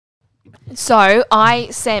So I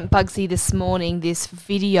sent Bugsy this morning this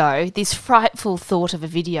video, this frightful thought of a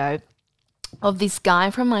video of this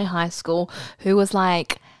guy from my high school who was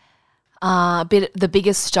like the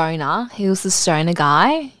biggest stoner. He was the stoner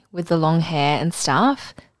guy with the long hair and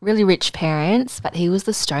stuff. Really rich parents, but he was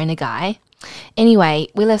the stoner guy. Anyway,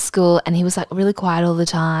 we left school and he was like really quiet all the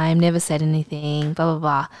time, never said anything, blah, blah,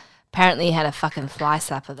 blah. Apparently he had a fucking fly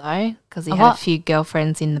slapper though, because he had a few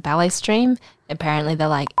girlfriends in the ballet stream. Apparently they're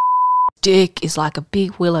like, dick is like a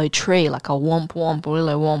big willow tree, like a womp womp,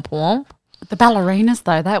 willow womp womp. The ballerinas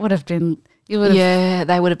though, that would have been... Yeah,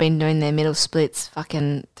 they would have been doing their middle splits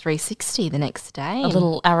fucking 360 the next day. A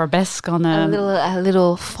little arabesque on a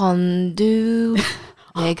little fondue.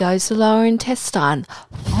 There goes the lower intestine.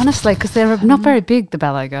 Honestly, because they're not very big, the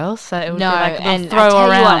ballet girls. So it would be like and throw I tell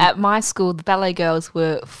around. you what, at my school, the ballet girls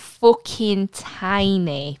were fucking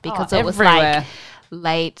tiny because it was like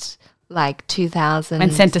late, like 2000.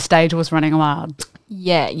 When Centre Stage was running wild.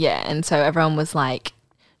 Yeah, and so everyone was like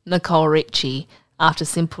Nicole Richie after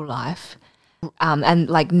Simple Life. And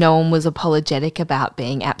like no one was apologetic about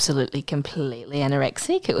being absolutely completely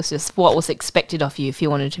anorexic. It was just what was expected of you if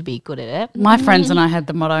you wanted to be good at it. My friends and I had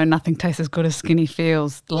the motto, nothing tastes as good as skinny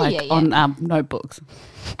feels, on notebooks.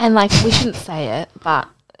 And like we shouldn't say it, but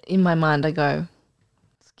in my mind I go,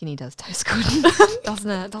 skinny does taste good.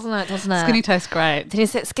 Doesn't it? Skinny tastes great.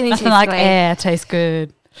 Skinny Nothing like air tastes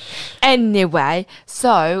good. Anyway,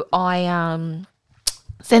 so I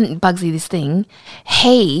sent Bugsy this thing.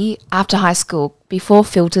 He, after high school, before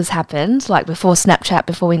filters happened, like before Snapchat,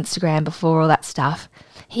 before Instagram, before all that stuff,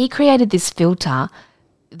 he created this filter,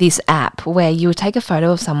 this app where you would take a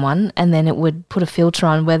photo of someone and then it would put a filter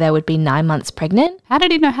on where they would be 9 months pregnant. How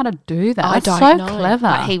did he know how to do that? I That's don't so know, clever.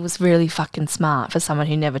 But he was really fucking smart for someone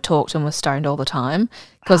who never talked and was stoned all the time,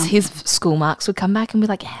 because his school marks would come back and be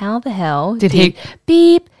like, how the hell did he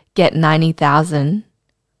beep get 90,000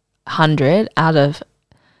 out of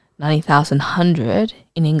 90,100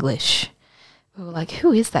 in English? We were like,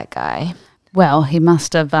 who is that guy? Well, he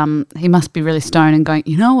must be really stoned and going,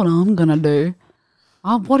 you know what I'm going to do?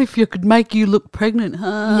 Oh, what if you could make you look pregnant,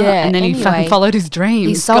 huh? Yeah. And then he fucking followed his dreams.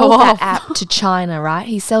 He sold that app to China, right?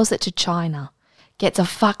 He sells it to China, gets a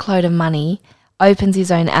fuckload of money, opens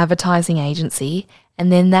his own advertising agency,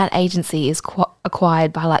 and then that agency is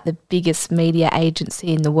acquired by like the biggest media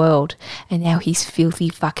agency in the world. And now he's filthy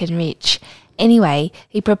fucking rich. Anyway,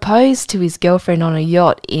 he proposed to his girlfriend on a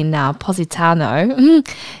yacht in Positano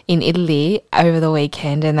in Italy over the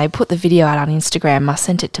weekend, and they put the video out on Instagram. I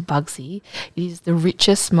sent it to Bugsy. It is the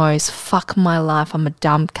richest, most fuck my life, I'm a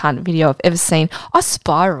dumb cunt video I've ever seen. I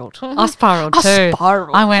spiraled. I spiraled too.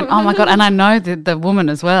 I went, oh my God. And I know the woman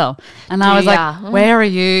as well. And I was like, where are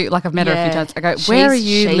you? Like, I've met her a few times. I go, where are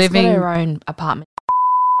you living? She's got her own apartment.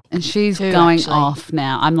 And she's going off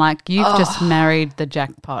now. I'm like, you've just married the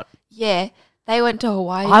jackpot. Yeah. They went to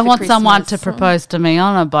Hawaii. I want someone to propose to me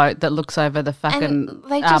on a boat that looks over the fucking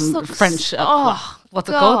French, what's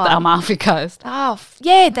it called? The Amalfi Coast. Oh,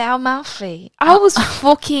 yeah, the Amalfi. I was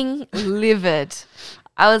fucking livid.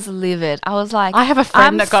 I was like, I have a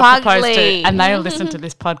friend that got proposed to, and they'll listen to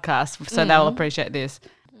this podcast, so they'll appreciate this.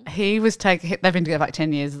 He was they've been together like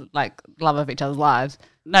 10 years, like love of each other's lives.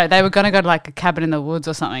 No, they were going to go to like a cabin in the woods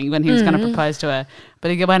or something when he was going to propose to her.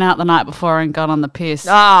 But he went out the night before and got on the piss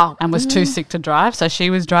and was too sick to drive. So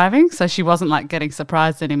she was driving. So she wasn't like getting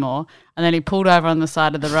surprised anymore. And then he pulled over on the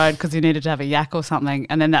side of the road because he needed to have a yak or something.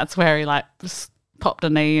 And then that's where he like popped a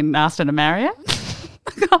knee and asked her to marry him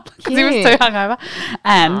because he was too hungover.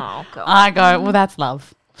 And I go, well, that's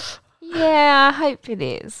love. Yeah, I hope it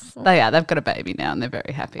is. They've got a baby now and they're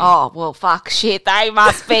very happy. Oh, well, fuck shit. They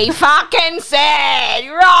must be fucking sad.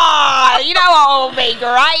 Right. You know what will be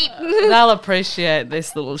great? They'll appreciate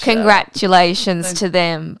this little show. Congratulations to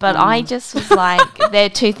them. But I just was like,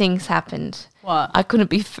 two things happened. What? I couldn't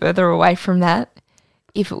be further away from that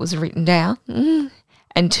if it was written down.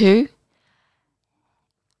 And two,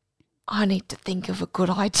 I need to think of a good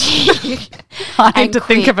idea. I need to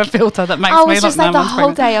think of a filter that makes me look. I was just like the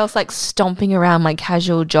whole day I was like stomping around my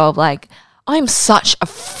casual job like, I'm such a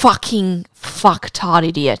fucking fucktard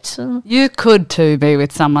idiot. You could too be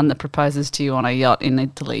with someone that proposes to you on a yacht in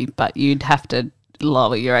Italy, but you'd have to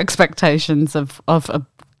lower your expectations of a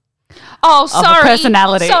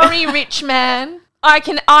personality. Sorry, rich man.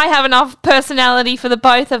 I have enough personality for the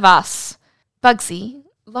both of us. Bugsy,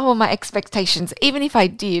 lower my expectations. Even if I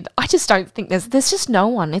did, I just don't think there's just no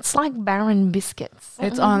one. It's like barren biscuits.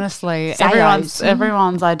 It's honestly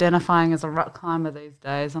everyone's identifying as a rock climber these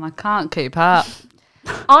days, and I can't keep up.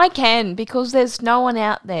 I can, because there's no one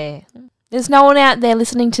out there. There's no one out there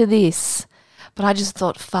listening to this. But I just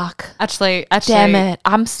thought, fuck. Actually, Damn it.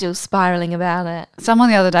 I'm still spiraling about it. Someone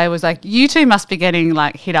the other day was like, you two must be getting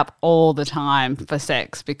like hit up all the time for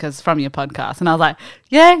sex because from your podcast. And I was like,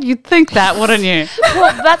 yeah, you'd think that, wouldn't you?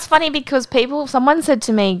 Well, that's funny because someone said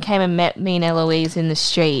to me, came and met me and Eloise in the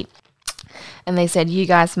street. And they said, your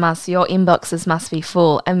inboxes must be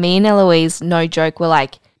full. And me and Eloise, no joke, were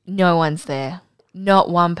like, no one's there. Not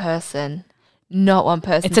one person. Not one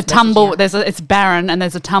person. It's a tumble. It's barren, and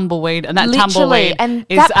there's a tumbleweed, and that Literally, tumbleweed and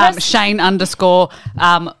is that Shane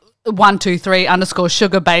 _123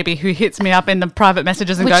 sugar baby who hits me up in the private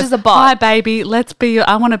messages and Which goes, is a bot. "Hi baby,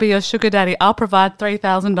 I want to be your sugar daddy. I'll provide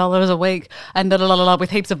 $3,000 a week," and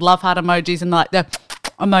with heaps of love heart emojis and like the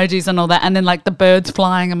emojis and all that, and then like the birds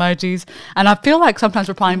flying emojis. And I feel like sometimes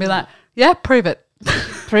replying be like, "Yeah, prove it,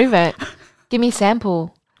 prove it. Give me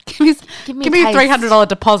sample." Give me a $300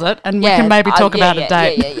 deposit and we can maybe talk about a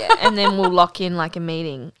date. Yeah. And then we'll lock in like a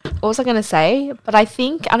meeting. What was I going to say? But I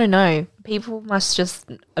don't know, people must just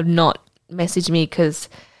not message me because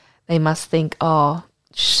they must think, oh,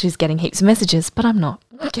 she's getting heaps of messages, but I'm not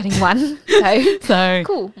getting one. So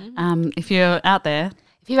cool. If you're out there.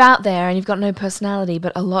 If you're out there and you've got no personality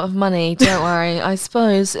but a lot of money, don't worry. I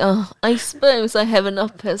suppose I have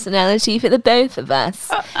enough personality for the both of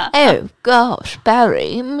us. Oh, gosh,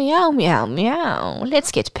 Barry, meow, meow, meow.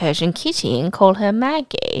 Let's get Persian Kitty and call her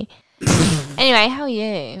Maggie. Anyway, how are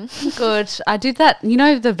you? Good. I did that, you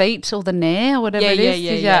know, the Veet or the Nair or whatever it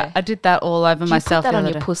is? Yeah. I did that all over myself. Did you put that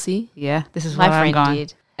on your pussy? Yeah, this is my where I'm friend going.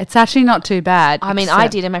 did. It's actually not too bad. I mean, I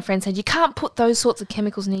did, and my friend said, you can't put those sorts of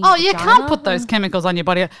chemicals in your vagina. You can't put those chemicals on your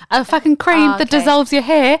body. A fucking cream that dissolves your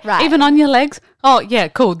hair, right. Even on your legs. Oh, yeah,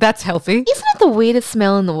 cool. That's healthy. Isn't it the weirdest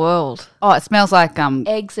smell in the world? Oh, it smells like...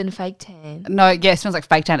 eggs and fake tan. No, yeah, it smells like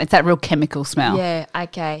fake tan. It's that real chemical smell. Yeah,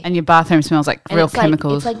 okay. And your bathroom smells like real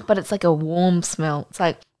chemicals. But it's like a warm smell. It's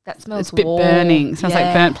like... That smells It's a bit warm. burning. It smells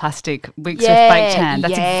like burnt plastic mixed with fake tan.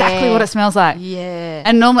 That's exactly what it smells like. Yeah.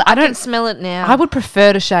 And normally I don't smell it now. I would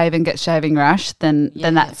prefer to shave and get shaving rash than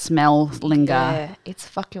that smell linger. Yeah, it's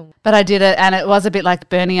fucking... But I did it and it was a bit like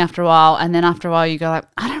burning after a while, and then after a while you go like,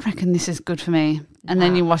 I don't reckon this is good for me. And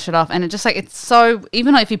then you wash it off and it just like, it's so,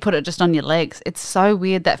 even if you put it just on your legs, it's so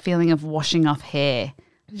weird, that feeling of washing off hair.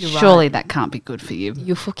 Surely that can't be good for you.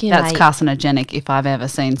 You're fucking That's carcinogenic if I've ever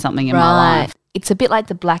seen something in my life. It's a bit like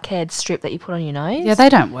the blackhead strip that you put on your nose. Yeah, they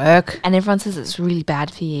don't work. And everyone says it's really bad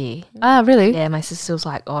for you. Oh, really? Yeah, my sister was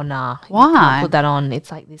like, oh, nah. Why? You can't put that on.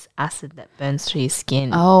 It's like this acid that burns through your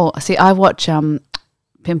skin. Oh, see, I watch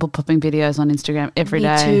pimple popping videos on Instagram every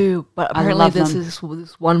day. Me too, but apparently there's this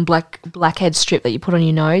one blackhead strip that you put on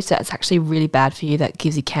your nose that's actually really bad for you, that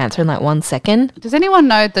gives you cancer in like 1 second. Does anyone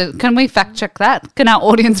know can we fact check that? Can our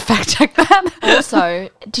audience fact check that?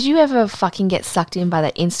 Also, did you ever fucking get sucked in by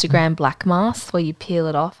that Instagram black mask where you peel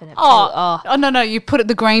it off and it no, you put it,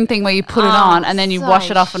 the green thing where you put it on and then you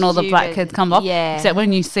wash it off and all the blackheads come off. Yeah. Except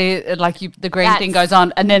when you see it, like the green thing goes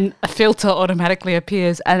on and then a filter automatically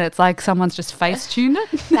appears and it's like someone's just face tuned it.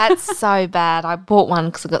 That's so bad. I bought one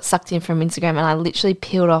because I got sucked in from Instagram and I literally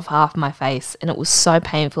peeled off half my face and it was so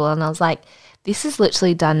painful, and I was like, this has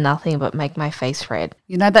literally done nothing but make my face red.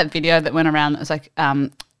 You know that video that went around that was like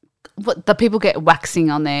what the people get waxing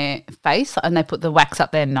on their face and they put the wax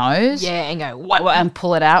up their nose, and go what, and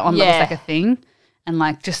pull it out on it's like a thing, and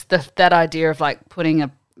like just that idea of like putting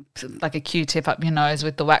a Q-tip up your nose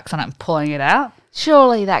with the wax on it and pulling it out.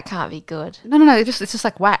 Surely that can't be good. No. It's just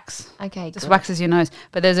like wax. Okay, just waxes your nose.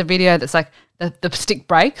 But there's a video that's like the stick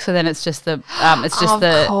breaks, so then it's just the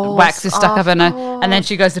wax is stuck up her nose, and then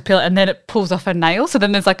she goes to peel it, and then it pulls off her nail. So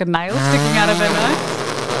then there's like a nail sticking out of her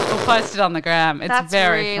nose. We'll post it on the gram. It's That's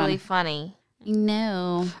very really funny.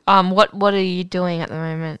 No. What are you doing at the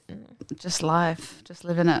moment? Just life. Just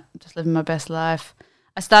living it. Just living my best life.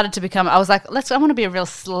 I started to become. I was like, I want to be a real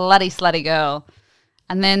slutty girl.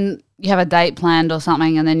 And then you have a date planned or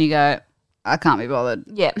something and then you go, I can't be bothered.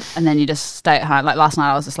 Yeah. And then you just stay at home. Like last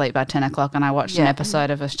night I was asleep by 10 o'clock and I watched an episode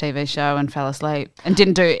of a TV show and fell asleep and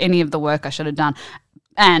didn't do any of the work I should have done.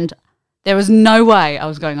 And there was no way I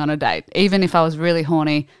was going on a date, even if I was really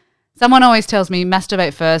horny. Someone always tells me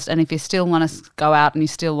masturbate first, and if you still want to go out and you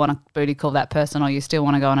still want to booty call that person or you still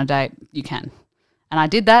want to go on a date, you can. And I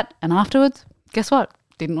did that, and afterwards, guess what?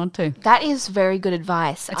 Didn't want to. That is very good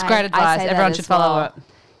advice. It's great advice. Everyone should follow it.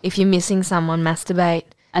 If you're missing someone, masturbate.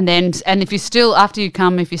 And if you still, after you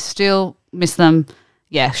come, if you still miss them,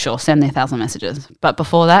 yeah, sure, send their 1,000 messages. But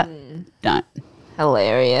before that, don't.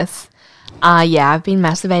 Hilarious. I've been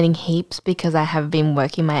masturbating heaps because I have been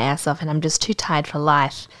working my ass off and I'm just too tired for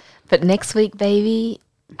life. But next week, baby,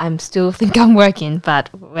 I'm still think I'm working, but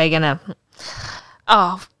we're going to...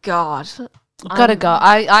 Oh, God. Gotta go.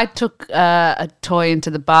 I took a toy into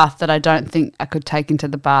the bath that I don't think I could take into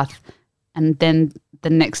the bath, and then the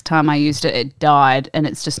next time I used it, it died, and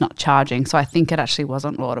it's just not charging. So I think it actually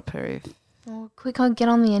wasn't waterproof. Well, quick on, get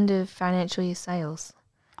on the end of financial year sales.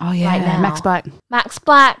 Oh yeah, Right now. Max Black. Max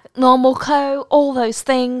Black, Normal Co, all those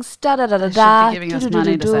things. Da da da da They da. should be giving us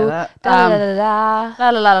money to say that. Da da da da. La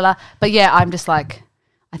la la la la. But yeah, I'm just like,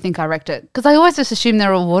 I think I wrecked it because I always just assume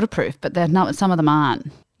they're all waterproof, but they're not. Some of them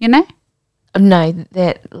aren't. You know? No,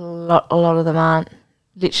 that a lot of them aren't.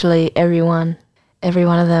 Literally every one of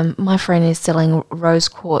them. My friend is selling rose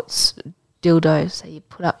quartz dildos, so you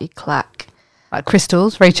put up your clack. Like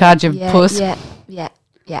crystals, recharge your puss. Yeah.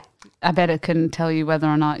 I bet it can tell you whether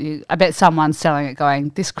or not you. I bet someone's selling it, going,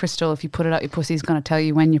 this crystal, if you put it up your pussy, is going to tell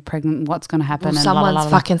you when you're pregnant, what's going to happen. Well, and someone's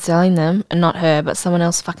fucking selling them, and not her, but someone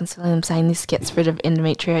else fucking selling them, saying this gets rid of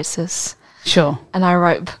endometriosis. Sure. And I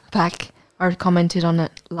wrote back, I commented on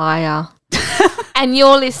it, liar. And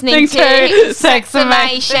you're listening to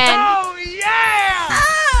Seximation. Oh, yeah!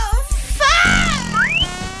 Oh,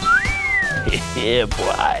 fuck! Yeah,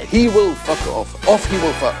 boy. He will fuck off. Off he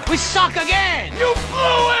will fuck. We suck again! You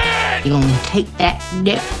blew it! You gonna take that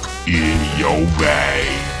nip? In your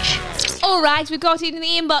rage. All right, we got into the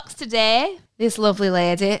inbox today. This lovely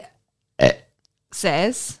lady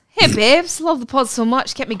says, hey babes, love the pod so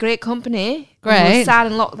much, kept me great company. When we were Great. sad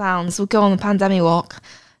in lockdowns, we'd go on the pandemic walk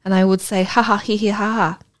and I would say, ha ha, hee hee, ha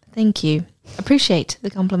ha. Thank you. Appreciate the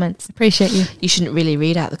compliments. Appreciate you. You shouldn't really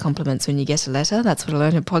read out the compliments when you get a letter. That's what I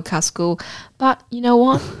learned at podcast school. But you know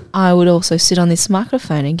what? I would also sit on this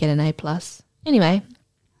microphone and get an A+. Anyway,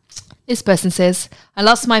 this person says, I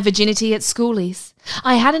lost my virginity at schoolies.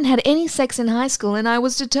 I hadn't had any sex in high school and I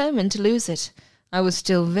was determined to lose it. I was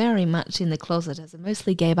still very much in the closet as a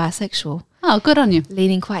mostly gay bisexual, Oh, good on you.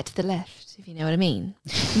 leaning quite to the left, if you know what I mean.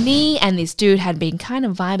 Me and this dude had been kind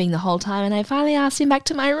of vibing the whole time and I finally asked him back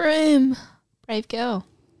to my room. Brave girl.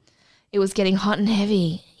 It was getting hot and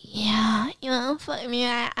heavy. Yeah, you want to fuck me?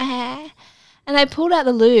 And I pulled out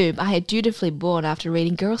the lube I had dutifully bought after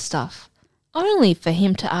reading girl stuff, only for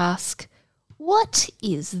him to ask, what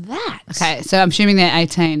is that? Okay, so I'm assuming they're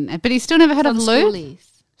 18, but he's still never heard of From lube? schoolies.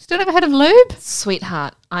 Still never heard of lube?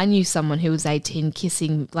 Sweetheart, I knew someone who was 18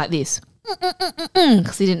 kissing like this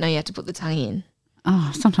because he didn't know you had to put the tongue in.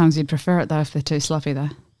 Oh, sometimes you'd prefer it, though, if they're too sloppy, though.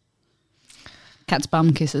 Cat's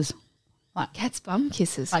bum kisses. Cat's bum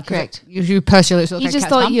kisses. Like, correct. You purse your lips. You just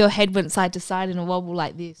thought your head went side to side in a wobble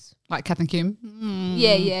like this. Like Kath and Kim.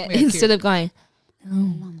 Yeah. we're Instead cute. of going,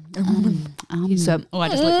 So- I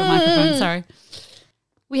just licked the microphone, sorry.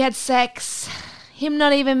 we had sex. Him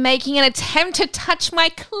not even making an attempt to touch my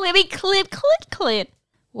clit.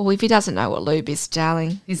 Well, if he doesn't know what lube is,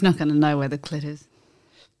 darling. He's not going to know where the clit is.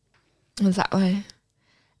 Exactly.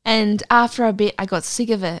 And after a bit, I got sick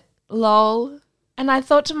of it. Lol. And I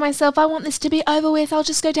thought to myself, I want this to be over with. I'll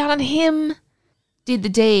just go down on him. Did the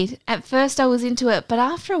deed. At first I was into it, but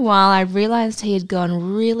after a while I realised he had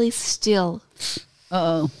gone really still.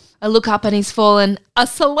 Uh-oh. I look up and he's fallen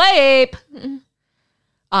asleep.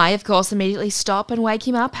 I, of course, immediately stop and wake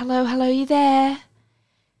him up. Hello, you there?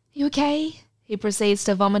 You okay? He proceeds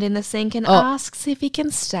to vomit in the sink and asks if he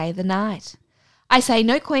can stay the night. I say,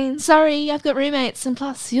 no, Queen, sorry, I've got roommates, and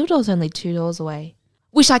plus your door's only 2 doors away.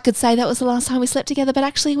 Wish I could say that was the last time we slept together, but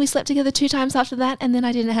actually we slept together 2 times after that, and then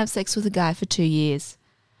I didn't have sex with a guy for 2 years.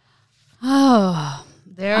 Oh.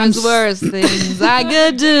 There's worse things I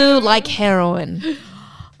could do, like heroin.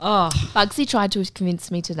 Oh. Bugsy tried to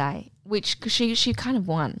convince me today, which she kind of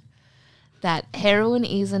won, that heroin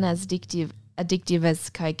isn't as addictive as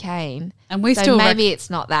cocaine. And we so still maybe it's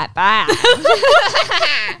not that bad.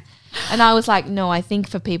 And I was like, no, I think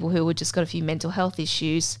for people who have just got a few mental health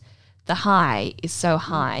issues, the high is so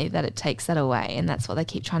high that it takes that away, and that's what they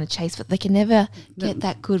keep trying to chase, but they can never get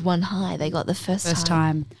that good one high they got the first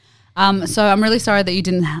time. So I'm really sorry that you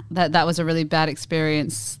didn't that was a really bad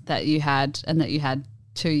experience that you had, and that you had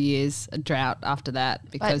 2 years a drought after that,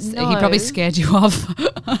 because he probably scared you off.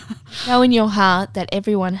 Know in your heart that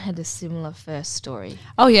everyone had a similar first story.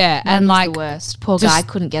 Oh yeah, Mine and was like the worst. Poor just- guy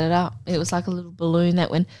couldn't get it up. It was like a little balloon that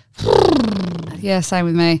went. yeah, same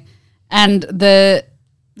with me. And the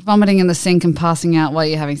vomiting in the sink and passing out while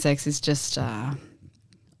you're having sex is just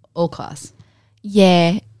all class.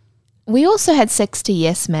 Yeah. We also had Sex to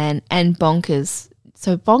Yes Man and Bonkers.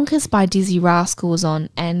 So Bonkers by Dizzy Rascal was on,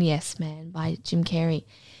 and Yes Man by Jim Carrey.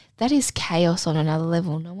 That is chaos on another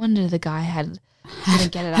level. No wonder the guy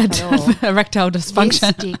didn't get it up at all. Erectile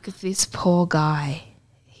dysfunction. This dick of this poor guy.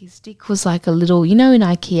 His dick was like a little, you know in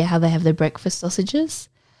IKEA how they have the breakfast sausages?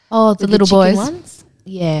 Oh, the With little chicken boys. ones?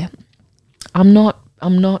 Yeah. I'm not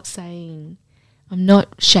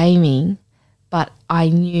shaming, but I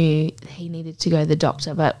knew he needed to go to the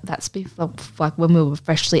doctor. But that's before, like when we were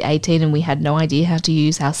freshly 18 and we had no idea how to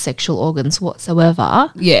use our sexual organs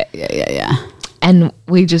whatsoever. Yeah. And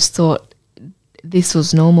we just thought this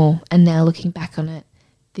was normal. And now looking back on it,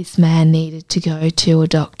 this man needed to go to a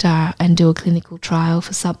doctor and do a clinical trial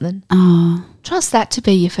for something. Oh, Trust that to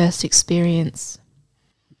be your first experience.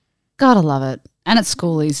 gotta love it. And at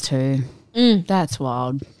schoolies too. That's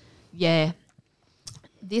wild. Yeah.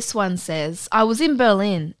 This one says, I was in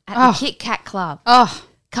Berlin at the Kit Kat Club. Oh,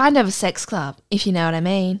 Kind of a sex club, if you know what I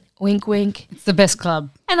mean. Wink, wink. it's the best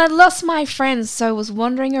club. And I'd lost my friends, so I was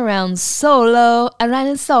wandering around solo. I ran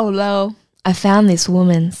in solo. I found this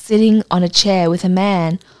woman sitting on a chair with a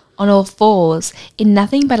man on all fours in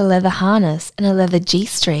nothing but a leather harness and a leather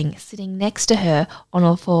G-string, sitting next to her on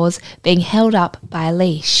all fours, being held up by a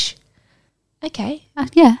leash. Okay.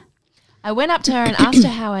 Yeah. I went up to her and asked her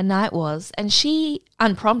how her night was, and she,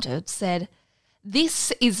 unprompted, said,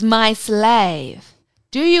 "This is my slave.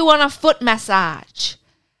 Do you want a foot massage?"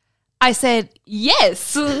 I said,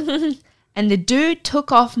 "Yes." And the dude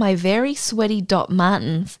took off my very sweaty Doc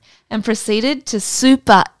Martens and proceeded to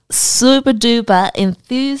super duper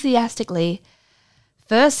enthusiastically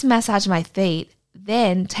first massage my feet,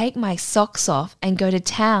 then take my socks off and go to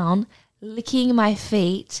town, licking my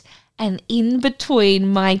feet and in between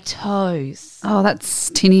my toes. Oh, that's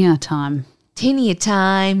tinea time. Tinea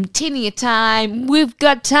time, we've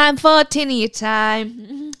got time for tinea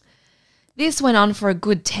time. This went on for a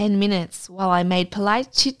good 10 minutes while I made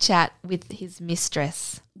polite chit-chat with his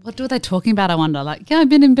mistress. What were they talking about, I wonder? Like, yeah, I've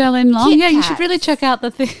been in Berlin long. Kit Yeah, you Kats. should really check out the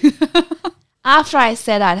thing. After I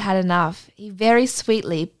said I'd had enough, he very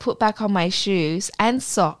sweetly put back on my shoes and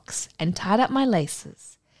socks and tied up my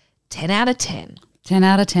laces. 10 out of 10. 10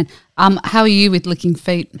 out of 10. How are you with licking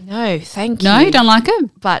feet? No, thank you. No, you don't like it?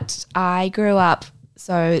 But I grew up,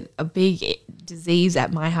 so a big disease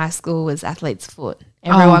at my high school was athlete's foot.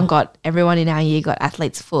 Everyone in our year got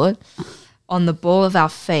athlete's foot on the ball of our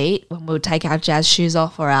feet when we would take our jazz shoes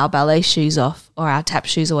off or our ballet shoes off or our tap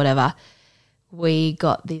shoes or whatever. We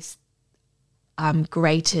got this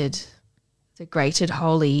grated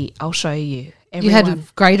holy. I'll show you. You had a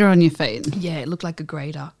grater on your feet? Yeah, it looked like a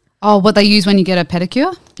grater. Oh, what they use when you get a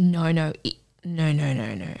pedicure? No.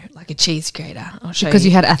 Like a cheese grater. I'll show you. Because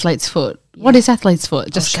you had athlete's foot. Yeah. What is athlete's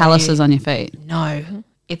foot? Just show calluses you. on your feet? No,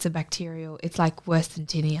 it's a bacterial. It's like worse than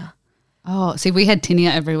tinea. Oh, see, we had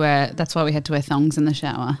tinea everywhere. That's why we had to wear thongs in the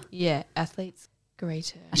shower. Yeah, athlete's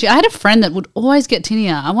grater. Actually, I had a friend that would always get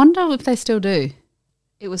tinea. I wonder if they still do.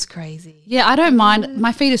 It was crazy. Yeah, I don't mind.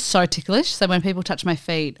 My feet are so ticklish. So when people touch my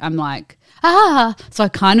feet, I'm like, ah. So I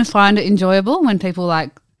kind of find it enjoyable when people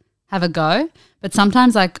like have a go. But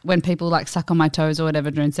sometimes like when people like suck on my toes or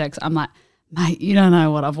whatever during sex, I'm like, mate, you don't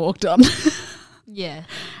know what I've walked on. Yeah.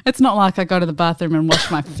 It's not like I go to the bathroom and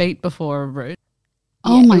wash my feet before a root.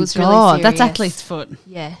 Yeah, Oh my it was really God, that's serious. athlete's foot.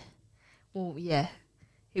 Yeah. Well, yeah.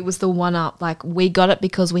 It was the one up. Like we got it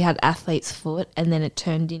because we had athlete's foot and then it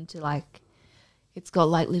turned into like, it's got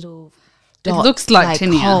like little dots, looks like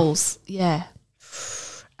tinea. holes. Yeah.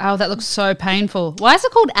 Oh, that looks so painful. Why is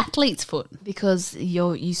it called athlete's foot? Because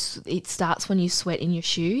it starts when you sweat in your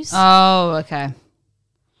shoes. Oh, okay.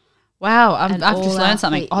 Wow, I've And just all learned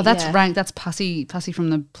something. athlete- Oh, that's yeah. rank. That's pussy from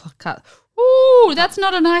the cut. Ooh, that's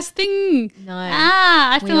not a nice thing. No.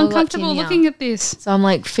 I We feel all got uncomfortable tinea. looking at this. So I'm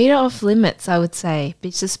like, feet are off limits, I would say. But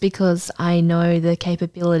it's just because I know the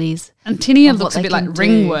capabilities. And tinea Of what looks a they bit like can do.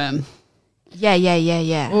 ringworm.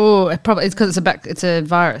 Yeah. Oh, it's because it's a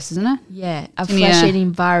virus, isn't it? Yeah, a Tinea.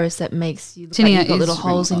 flesh-eating virus that makes you look Tinea like you've got is little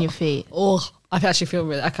holes in ringworm. your feet. Oh, I actually feel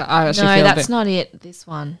really. I actually No, feel a that's bit. not it. This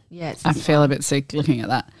one. Yeah, it's I this feel a bit sick looking at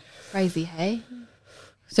that. crazy, hey?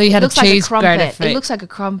 So you had a Looks like a cheese grater crumpet. feet. It looks like a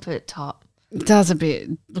crumpet top. It does a bit.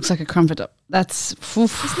 Looks like a crumpet. That's.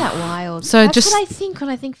 Oof. Isn't that wild? So That's just- what I think when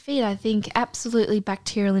I think feet. I think absolutely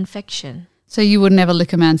bacterial infection. So you would never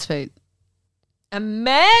lick a man's feet. A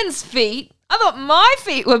man's feet? I thought my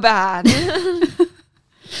feet were bad.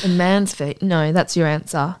 A man's feet? No, that's your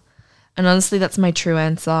answer. And honestly, that's my true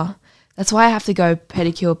answer. That's why I have to go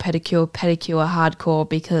pedicure hardcore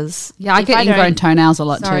because Yeah, I if get ingrown don't- toenails a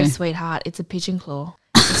lot Sorry, too. sweetheart, it's a pigeon claw.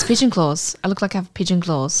 It's pigeon claws. I look like I have pigeon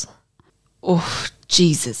claws. Oh,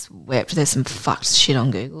 Jesus wept. There's some fucked shit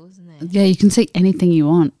on Google, isn't there? Yeah, you can see anything you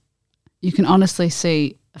want. You can honestly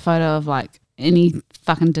see a photo of like any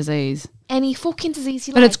fucking disease. Any fucking disease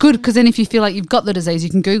you But like. it's good because then if you feel like you've got the disease, you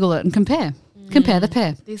can Google it and compare. Compare the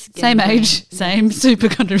pair. This Same gangrene. age, same super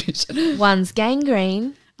contribution. One's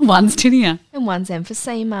gangrene One's tinea. and one's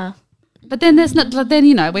emphysema. But then there's not. Then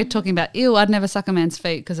you know we're talking about ew. I'd never suck a man's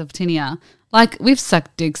feet because of tinea. Like we've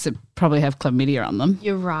sucked dicks that probably have chlamydia on them.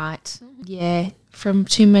 You're right. Yeah, from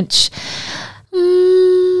too much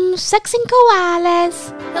sexing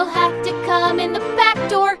koalas. He'll have to come in the back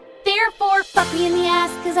door. Therefore, fuck me in the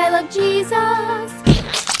ass because I love Jesus.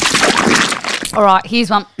 All right, here's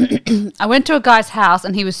one. I went to a guy's house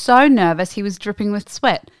and he was so nervous he was dripping with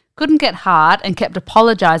sweat. Couldn't get hard and kept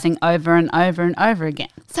apologising over and over and over again.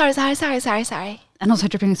 Sorry. And also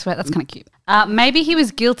dripping with sweat, that's kind of cute. Maybe he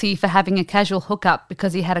was guilty for having a casual hookup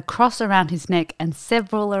because he had a cross around his neck and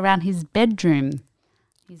several around his bedroom.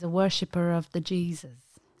 He's a worshipper of the Jesus.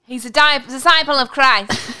 He's a disciple of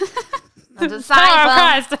Christ. A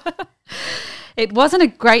disciple. It wasn't a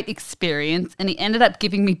great experience and he ended up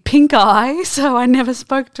giving me pink eye, so I never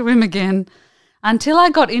spoke to him again. Until I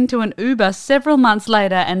got into an Uber several months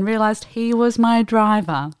later and realised he was my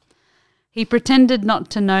driver. He pretended not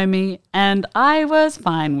to know me and I was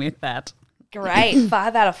fine with that. Great.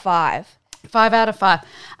 5 out of 5. 5 out of 5.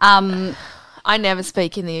 I never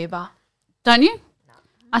speak in the Uber. Don't you? No.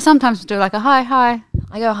 I sometimes do like a hi.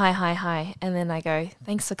 I go hi, and then I go,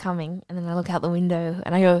 thanks for coming, and then I look out the window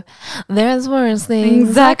and I go, there's worse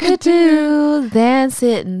things I could do than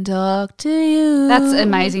sit and talk to you. That's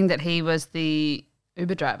amazing that he was the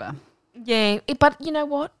Uber driver. Yeah, but you know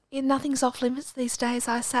what? Nothing's off limits these days,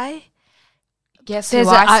 I say. Guess There's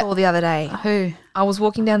who I saw the other day? Who? I was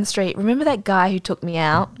walking down the street. Remember that guy who took me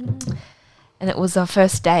out? And it was our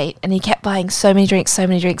first date, and he kept buying so many drinks.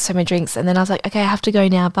 And then I was like, okay, I have to go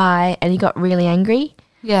now, bye. And he got really angry.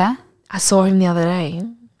 Yeah. I saw him the other day.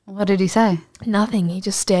 What did he say? Nothing. He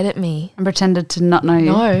just stared at me. And pretended to not know you?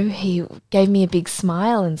 No, he gave me a big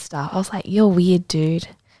smile and stuff. I was like, you're weird, dude.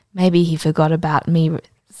 Maybe he forgot about me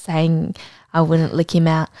saying I wouldn't lick him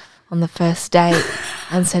out on the first date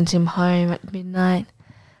and sent him home at midnight.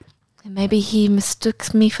 And maybe he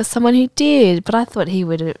mistook me for someone who did, but I thought he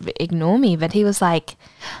would ignore me. But he was like,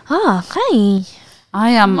 "Oh, hey."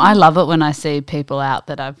 I love it when I see people out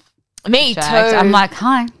that I've Me shagged. too. I'm like,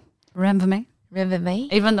 hi, remember me? Remember me?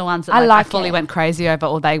 Even the ones that I fully went crazy over,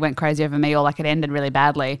 or they went crazy over me, or like it ended really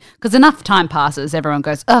badly. Because enough time passes, everyone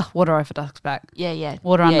goes, "Oh, water over duck's back." Yeah.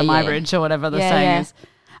 Water under my bridge, or whatever the saying is.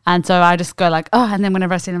 And so I just go like, "Oh," and then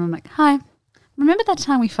whenever I see them, I'm like, "Hi. Remember that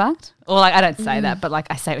time we fucked?" Or like I don't say that, but like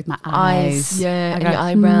I say it with my eyes. Yeah, and your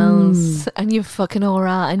eyebrows, and your fucking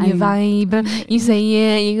aura, and your vibe. You say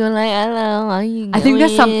yeah, you go like hello. How you going? I think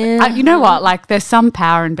there's some. You know what? Like there's some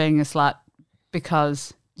power in being a slut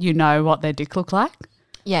because you know what their dick look like.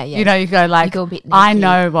 Yeah. You know, you go like, you go a bit I naked.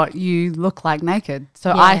 know what you look like naked,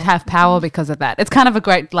 so I have power because of that. It's kind of a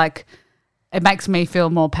great like. It makes me feel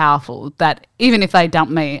more powerful that even if they dump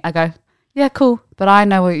me, I go, yeah, cool, but I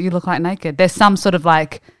know what you look like naked. There's some sort of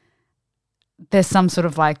like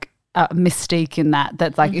mystique in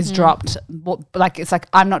that like is dropped. Like it's like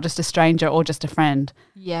I'm not just a stranger or just a friend.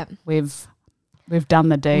 Yeah, we've done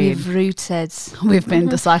the deed. We've rooted. We've been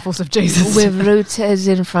disciples of Jesus. We've rooted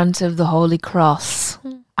in front of the Holy Cross.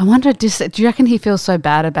 I wonder, do you reckon he feels so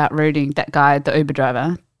bad about rooting that guy, the Uber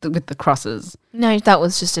driver, with the crosses? No, that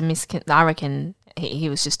was just a I reckon he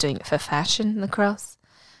was just doing it for fashion, the cross.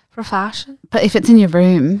 For fashion. But if it's in your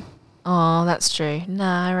room. Oh, that's true. No,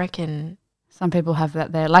 I reckon. Some people have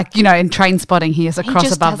that there. Like, you know, in Train Spotting, he has a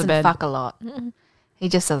cross above the bed. He just doesn't fuck a lot. He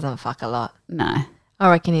just doesn't fuck a lot. No. I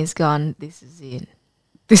reckon he's gone, this is it.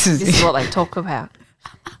 This is what they talk about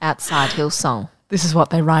outside Hillsong. This is what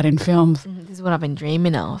they write in films. This is what I've been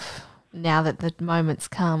dreaming of. Now that the moment's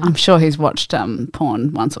come. I'm sure he's watched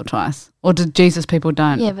porn once or twice. Or did Jesus people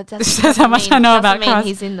don't? Yeah, but that's how much I know about Christ.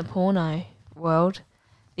 He's in the porno world.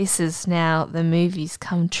 This is now the movies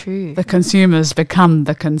come true. The consumers become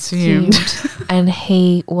the consumed. And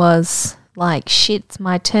he was like, shit, it's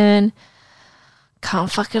my turn.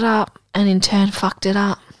 Can't fuck it up. And in turn fucked it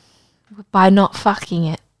up by not fucking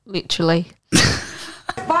it, literally.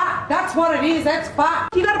 Fuck, that's what it is, that's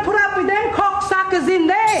fuck. You gotta put up with them cocksuckers in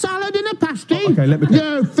there. Salad in a pasty. Okay, let me...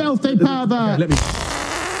 You filthy pervert. Let me...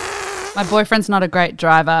 My boyfriend's not a great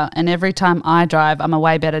driver, and every time I drive, I'm a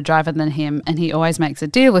way better driver than him, and he always makes a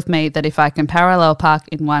deal with me that if I can parallel park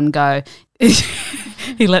in one go,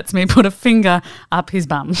 he lets me put a finger up his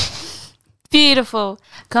bum. Beautiful.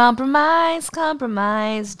 Compromise,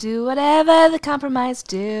 do whatever the compromise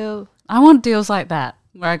do. I want deals like that,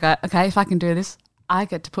 where I go, okay, if I can do this, I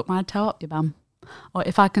get to put my toe up your bum. Or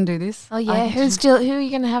if I can do this. Oh, yeah. Who are you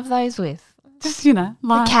going to have those with? Just, you know.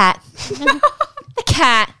 The cat. The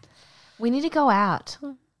cat. We need to go out.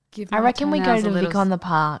 I reckon we go to Vic on the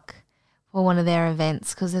Park for one of their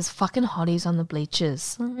events because there's fucking hotties on the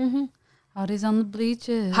bleachers. Hotties on the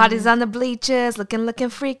bleachers. Hotties on the bleachers, looking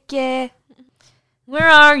freaky. Where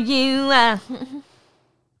are you?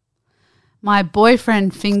 My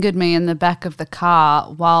boyfriend fingered me in the back of the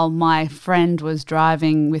car while my friend was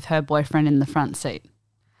driving with her boyfriend in the front seat.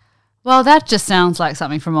 Well, that just sounds like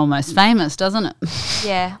something from Almost Famous, doesn't it?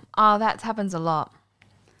 Yeah. Oh, that happens a lot.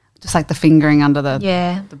 Just like the fingering under the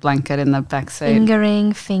Yeah. the blanket in the back seat.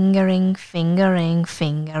 Fingering, fingering, fingering,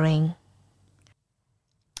 fingering.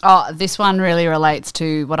 Oh, this one really relates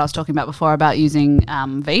to what I was talking about before about using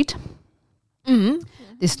Veet. Mm-hmm.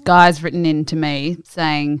 This guy's written in to me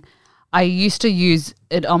saying, I used to use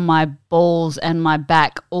it on my balls and my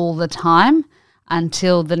back all the time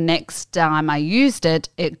until the next time I used it,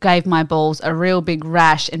 it gave my balls a real big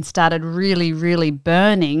rash and started really, really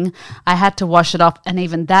burning. I had to wash it off, and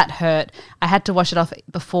even that hurt. I had to wash it off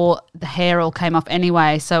before the hair all came off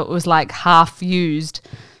anyway, so it was like half used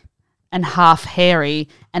and half hairy.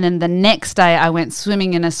 And then the next day I went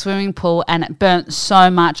swimming in a swimming pool and it burnt so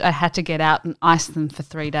much I had to get out and ice them for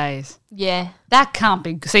 3 days. Yeah. That can't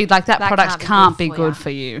be, see, like that product can't be good for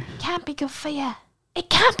you. Can't be good for you. It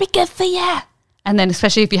can't be good for you. And then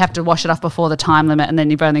especially if you have to wash it off before the time limit and then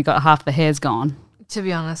you've only got half the hairs gone. To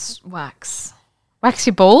be honest, wax. Wax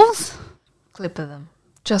your balls? Clipper them.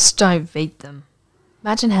 Just don't Veet them.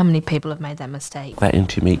 Imagine how many people have made that mistake. That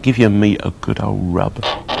into meat. Give your meat a good old rub.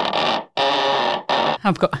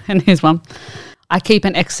 I've got, and here's one. I keep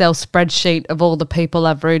an Excel spreadsheet of all the people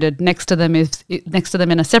I've rooted. Next to them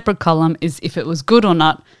in a separate column is if it was good or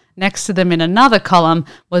not. Next to them in another column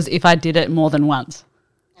was if I did it more than once.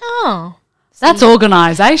 Oh. That's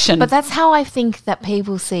organisation. But that's how I think that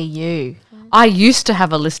people see you. I used to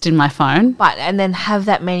have a list in my phone. But and then have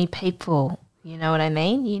that many people. You know what I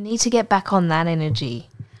mean? You need to get back on that energy.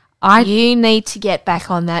 You need to get back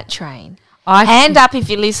on that train. Hand up if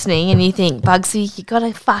you're listening and you think, Bugsy, you got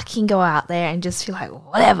to fucking go out there and just feel like,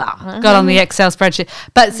 whatever. Got on the Excel spreadsheet.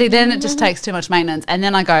 But see, then it just takes too much maintenance. And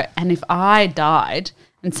then I go, and if I died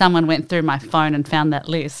and someone went through my phone and found that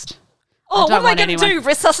list. Oh, what am I going to do?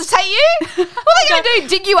 Resuscitate you? What are they going to do?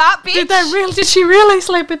 Dig you up, bitch? Did she really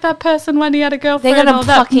sleep with that person when he had a girlfriend?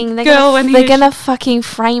 They're gonna fucking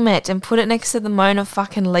frame it and put it next to the Mona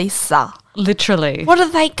fucking Lisa. Literally. What are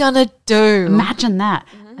they gonna do? Imagine that.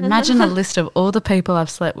 Imagine a list of all the people I've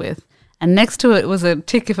slept with, and next to it was a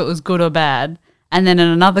tick if it was good or bad, and then in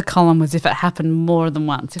another column was if it happened more than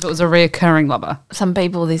once, if it was a reoccurring lover. Some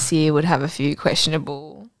people this year would have a few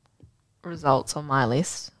questionable results on my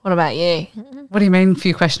list. What about you? What do you mean,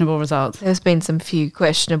 few questionable results? There's been some few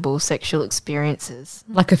questionable sexual experiences.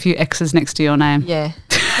 Like a few X's next to your name. Yeah.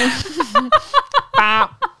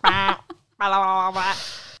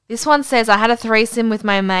 This one says, I had a threesome with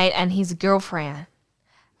my mate and his girlfriend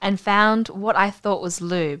and found what I thought was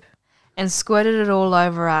lube and squirted it all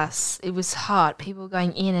over us. It was hot, people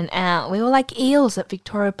going in and out. We were like eels at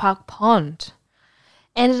Victoria Park Pond.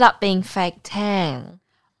 Ended up being fake tan.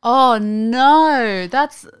 Oh, no.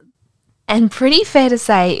 And pretty fair to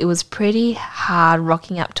say it was pretty hard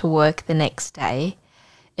rocking up to work the next day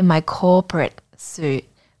in my corporate suit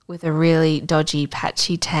with a really dodgy,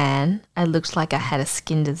 patchy tan. I looked like I had a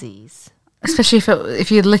skin disease. Especially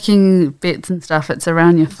if you're licking bits and stuff, it's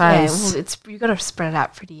around your face. Yeah, well, you've got to spread it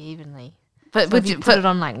out pretty evenly. But so would you put it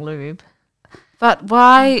on like lube? But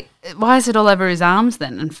why is it all over his arms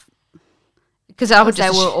then? Because they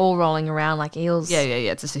were all rolling around like eels. Yeah.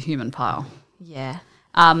 It's just a human pile. Yeah.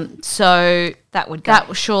 So that would go.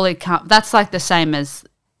 That surely can't. That's like the same as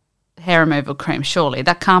hair removal cream. Surely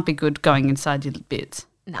that can't be good going inside your bits.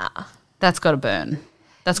 Nah. That's got to burn.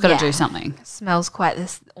 That's got to do something. Smells quite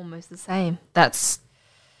almost the same. That's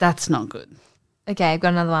not good. Okay, I've got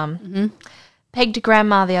another one. Mm-hmm. Pegged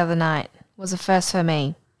grandma the other night was a first for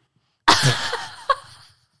me.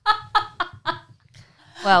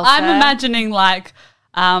 Well, I'm imagining like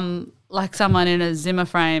someone in a Zimmer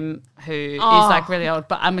frame who is like really old,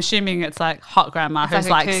 but I'm assuming it's like hot grandma who's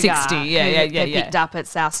like 60. Yeah. Picked up at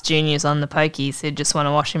South Juniors on the pokies who just want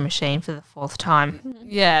a washing machine for the 4th time.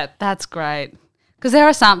 Yeah, that's great. Because there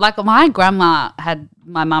are some, like my grandma had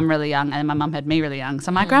my mum really young and my mum had me really young.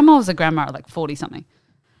 So my grandma was a grandma at like 40-something.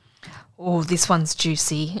 Oh, this one's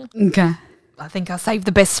juicy. Okay. I think I'll save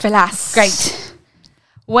the best for last. Great.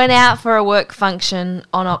 Went out for a work function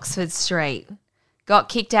on Oxford Street. Got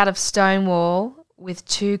kicked out of Stonewall with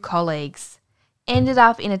 2 colleagues. Ended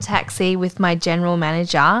up in a taxi with my general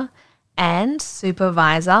manager and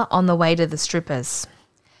supervisor on the way to the strippers.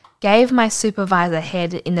 Gave my supervisor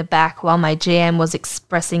head in the back while my GM was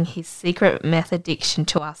expressing his secret meth addiction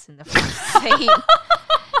to us in the front seat.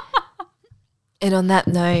 And on that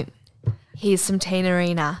note, here's some Tina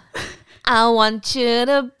Arena. I want you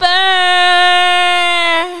to burn.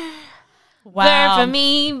 Wow. Burn for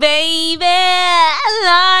me, baby.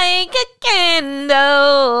 like a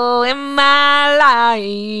candle in my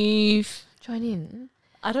life. Join in.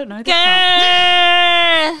 I don't know this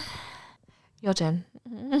song. Your turn.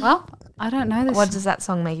 Well, I don't know this. What does that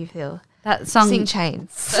song make you feel? That song? Sing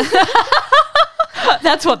Chains.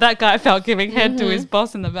 That's what that guy felt, giving head to his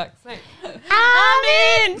boss in the back seat.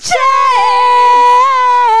 I'm in chains.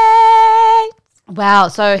 Wow.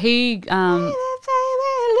 So he. Baby,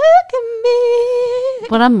 look at me.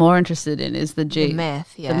 What I'm more interested in is the The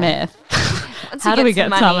meth, yeah. The meth. Once How you do we some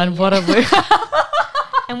get some, money, and what are we?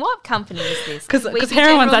 And what company is this? Because We Be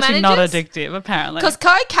heroin's General actually not Managers? addictive, apparently. Because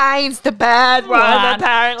cocaine's the bad one, Right.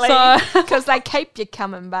 apparently. So- Because they keep you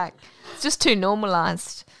coming back. It's just too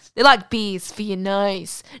normalised. They're like beers for your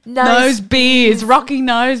nose. Nose beers, rocky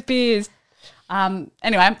nose beers.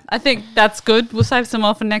 Anyway, I think that's good. We'll save some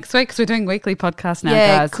more for next week because we're doing weekly podcasts now,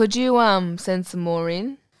 Yeah, guys. could you send some more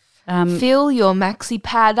in? Fill your maxi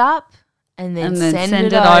pad up and then, and then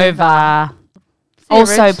send it over.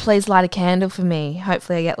 Also, Rich. please light a candle for me.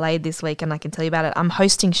 Hopefully I get laid this week and I can tell you about it. I'm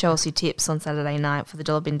hosting Show Us Your Tips on Saturday night for the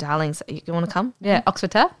Dollar Bin Darlings. You want to come? Yeah,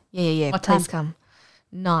 Oxford Tower. Yeah. What Please time? come.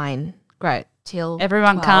 9 Great. till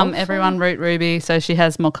Everyone 12. come. Everyone root Ruby so she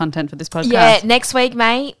has more content for this podcast. Yeah, next week,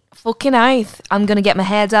 mate. Fucking oath. I'm going to get my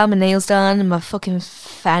hair done, my nails done, and my fucking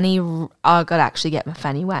fanny. I got to actually get my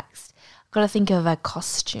fanny waxed. I've got to think of a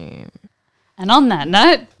costume. And on that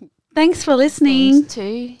note, thanks for listening. Thanks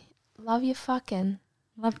too. Love you fucking.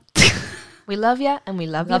 Love, We love you and we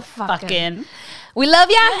love you fucking. fucking. We love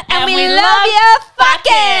you and we love you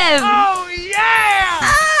fucking. Oh, yeah!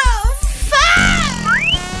 Oh,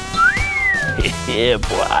 fuck! Yeah,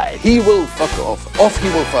 boy. He will fuck off. Off he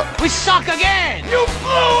will fuck. We suck again! You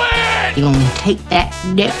blew it! You gonna take that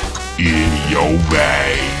dip? In your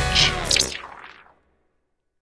rage.